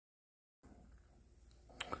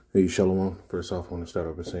Hey, Shalom. First off, I want to start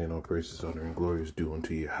off by saying all praises, honor, and glory is due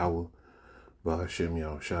unto Yahweh, Ba'ashem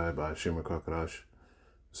Yahushai, Ba'ashem Kakadash.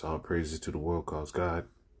 It's all praises to the world calls God,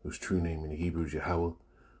 whose true name in the Hebrew is Yahweh,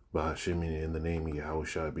 Ba'ashem in the name of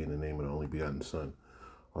Yahushai being the name of the only begotten Son.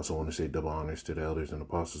 Also want to say double honors to the elders and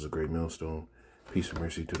apostles of Great Millstone. Peace and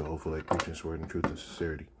mercy to the hopeful like preaching this word in truth and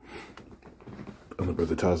sincerity. I'm the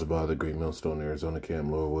brother Tazabah, the Great Millstone, Arizona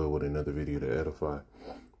Camp, Lord will, with another video to edify.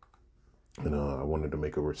 And I wanted to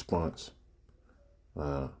make a response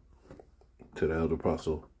to the elder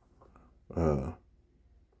apostle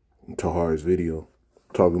Tahar's video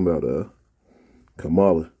talking about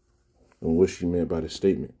Kamala and what she meant by the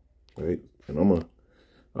statement, right? And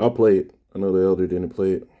I'll play it. I know the elder didn't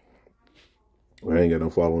play it. I ain't got no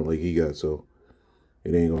following like he got, so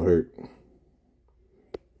it ain't gonna hurt.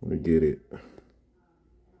 Let me get it.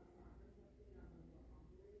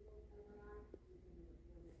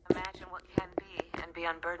 Imagine what can be and be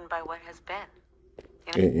unburdened by what has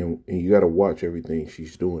been. You know? And you got to watch everything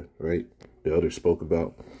she's doing, right? The elder spoke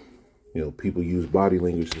about, people use body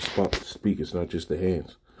language to speak. It's not just the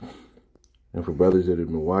hands. And for brothers that have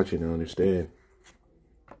been watching, I understand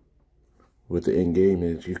what the end game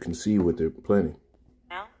is. You can see what they're planning.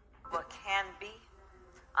 What can be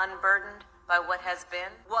unburdened by what has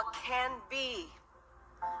been. What can be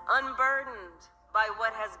unburdened by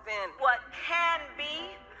what has been. What can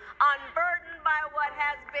be unburdened by what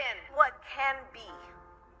has been. What can be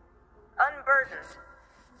unburdened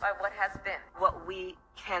by what has been. What we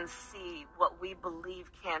can see, what we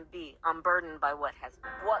believe can be unburdened by what has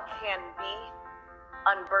been. What can be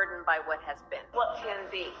unburdened by what has been. What can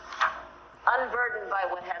be unburdened by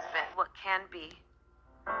what has been. What can be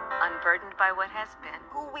unburdened by what has been.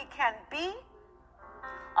 Who we can be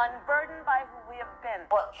unburdened by who we have been.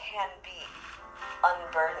 What can be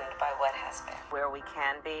unburdened by what has been. Where we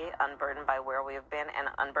can be unburdened by where we have been and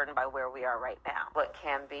unburdened by where we are right now. What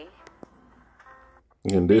can be.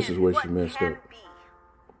 And this is where she messed up.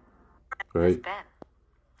 Right? Been,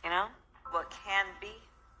 what can be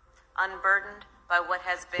unburdened by what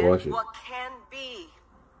has been. Watch it. What can be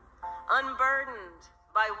unburdened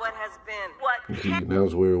by what has been. What See, that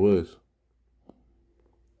was where it was.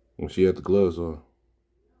 When she had the gloves on.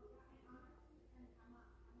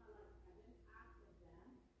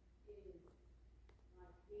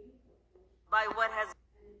 By what has.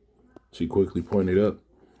 She quickly pointed up.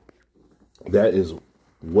 That is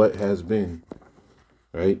what has been,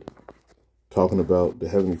 right? Talking about the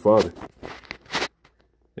Heavenly Father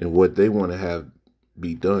and what they want to have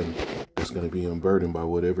be done. That's going to be unburdened by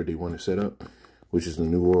whatever they want to set up, which is the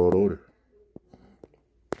New World Order.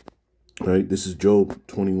 All right, this is Job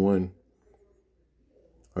 21.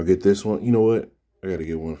 I'll get this one. You know what? I got to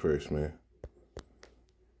get one first, man.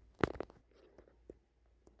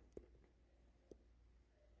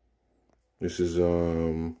 This is,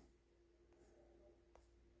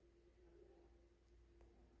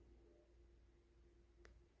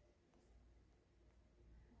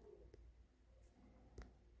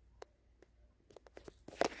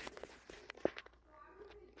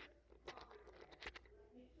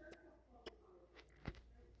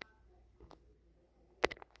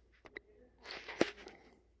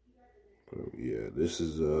 yeah, this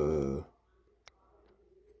is, the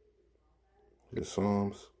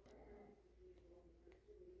Psalms.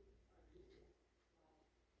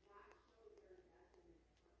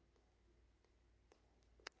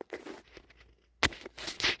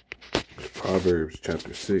 Proverbs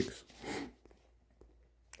chapter 6.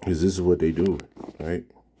 Because this is what they do, right?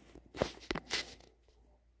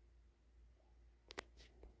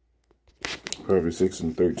 Proverbs 6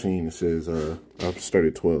 and 13, it says, I'll start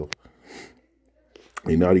at 12.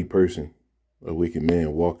 A naughty person, a wicked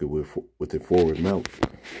man, walketh with a forward mouth.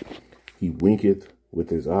 He winketh with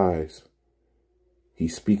his eyes. He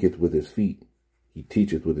speaketh with his feet. He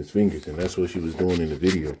teacheth with his fingers. And that's what she was doing in the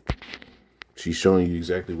video. She's showing you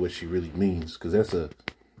exactly what she really means. Because that's a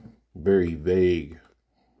very vague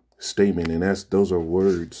statement. And those are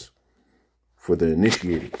words for the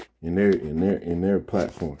initiated in their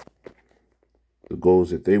platform. The goals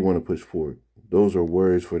that they want to push forward. Those are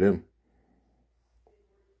words for them.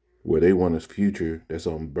 Where they want a future that's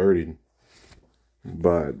unburdened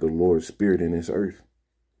by the Lord's Spirit in this earth.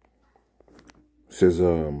 It says,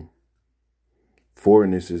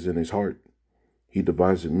 foreignness is in his heart. He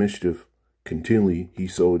devises mischief. Continually, he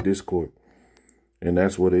sowed discord. And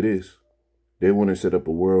that's what it is. They want to set up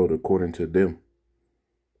a world according to them.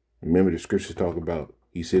 Remember the scriptures talk about,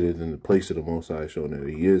 he sitteth in the place of the Most High, showing that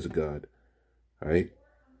he is a God. Right?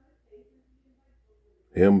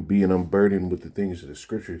 Him being unburdened with the things of the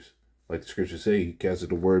scriptures. Like the scriptures say, he casted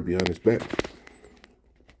the word behind his back.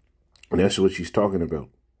 And that's what she's talking about.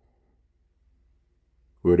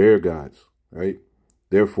 We're their gods, right?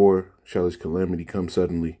 Therefore shall his calamity come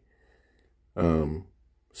suddenly.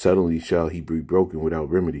 Suddenly shall he be broken without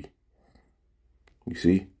remedy. You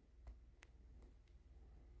see?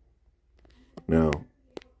 Now,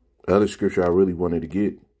 the other scripture I really wanted to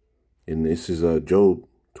get, and this is Job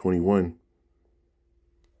 21.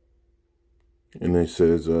 And it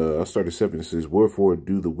says, I'll start at 7. It says, wherefore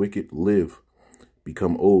do the wicked live,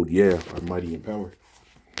 become old, yeah, are mighty in power.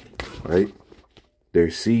 Right? Their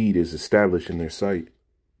seed is established in their sight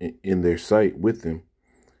with them,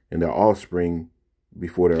 and their offspring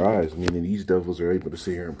before their eyes. Meaning these devils are able to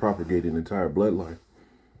sit here and propagate an entire bloodline,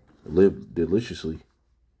 live deliciously,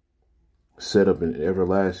 set up an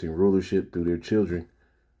everlasting rulership through their children.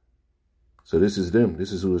 So this is them.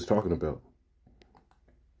 This is who it's talking about.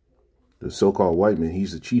 The so-called white man,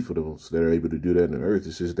 he's the chief of those that are able to do that on earth.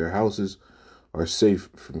 It says their houses are safe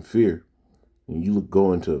from fear. And you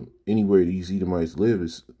go into anywhere these Edomites live,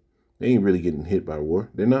 they ain't really getting hit by war.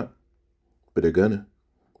 They're not. But they're gonna.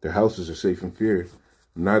 Their houses are safe from fear.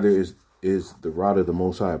 Neither is the rod of the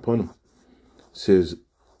Most High upon them. It says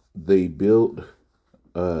they build,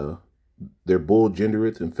 their bull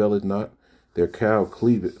gendereth and felleth not. Their cow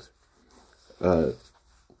cleaveth or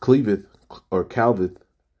calveth,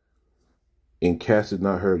 and casteth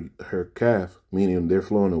not her calf, meaning they're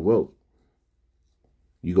flowing in wealth.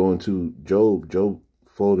 You go into Job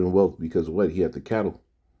flowed in wealth because of what? He had the cattle.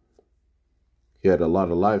 He had a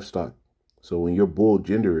lot of livestock. So when your bull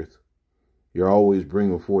gendereth, you're always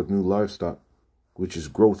bringing forth new livestock, which is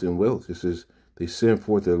growth and wealth. It says they send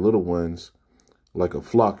forth their little ones like a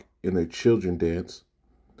flock, and their children dance.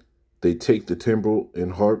 They take the timbrel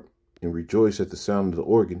and harp and rejoice at the sound of the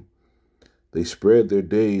organ. They spread their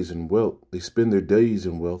days in wealth. They spend their days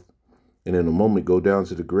in wealth, and in a moment go down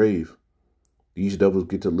to the grave. These devils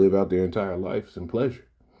get to live out their entire lives in pleasure.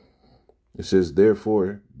 It says,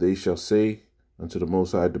 therefore they shall say unto the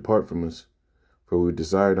Most High, depart from us, for we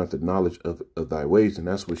desire not the knowledge of thy ways. And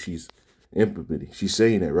that's what she's implementing. She's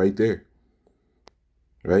saying that right there.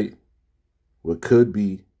 Right? What could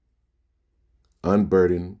be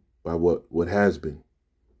unburdened by what has been.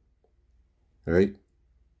 Right?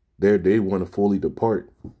 They want to fully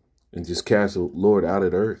depart and just cast the Lord out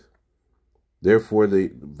of the earth. Therefore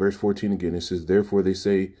verse 14 again, it says, therefore they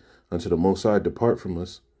say unto the Most High, depart from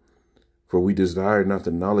us, for we desire not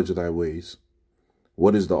the knowledge of thy ways.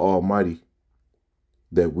 What is the Almighty,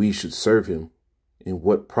 that we should serve him? And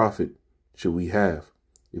what profit should we have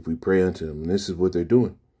if we pray unto him? And this is what they're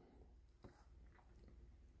doing.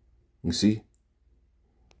 You see?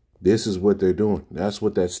 This is what they're doing. That's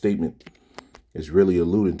what that statement is really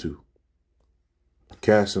alluding to.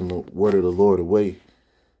 Casting the word of the Lord away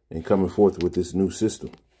and coming forth with this new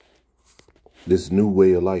system, this new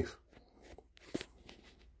way of life.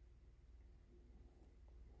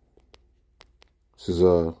 This is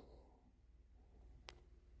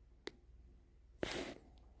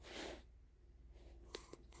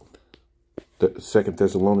Second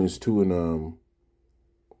Thessalonians 2 and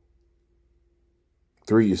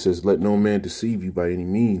 3. It says, let no man deceive you by any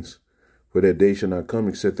means, for that day shall not come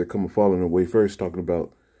except there come a falling away first. Talking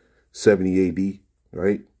about 70 AD,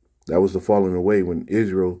 right? That was the falling away when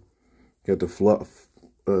Israel got to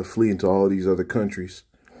flee into all these other countries,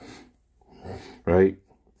 right?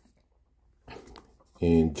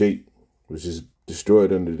 And Jake was just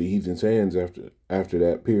destroyed under the heathen's hands after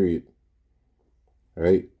that period,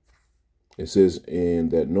 right? It says, in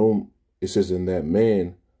that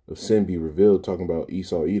man of sin be revealed, talking about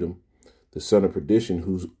Esau, Edom, the son of perdition,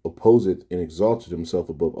 who opposeth and exalted himself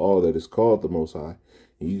above all that is called the Most High.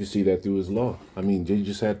 And you can see that through his law. I mean, they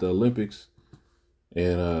just had the Olympics,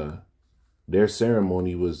 and their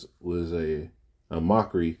ceremony was a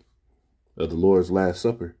mockery of the Lord's Last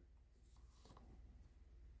Supper.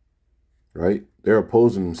 Right? They're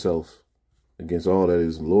opposing themselves against all that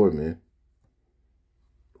is the Lord, man.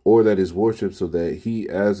 Or that is worshipped, so that he,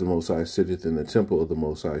 as the Most High, sitteth in the temple of the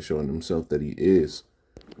Most High, showing himself that he is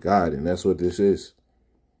God. And that's what this is.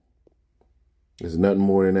 There's nothing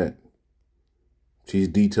more than that. She's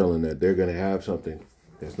detailing that they're going to have something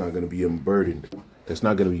that's not going to be unburdened. That's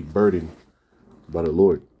not going to be burdened by the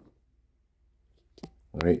Lord.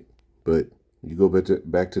 All right? But you go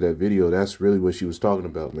back to that video, that's really what she was talking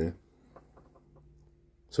about, man.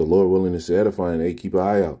 So Lord willing, is edifying. Hey, keep an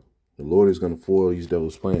eye out. The Lord is going to foil these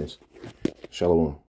devils' plans. Shalom.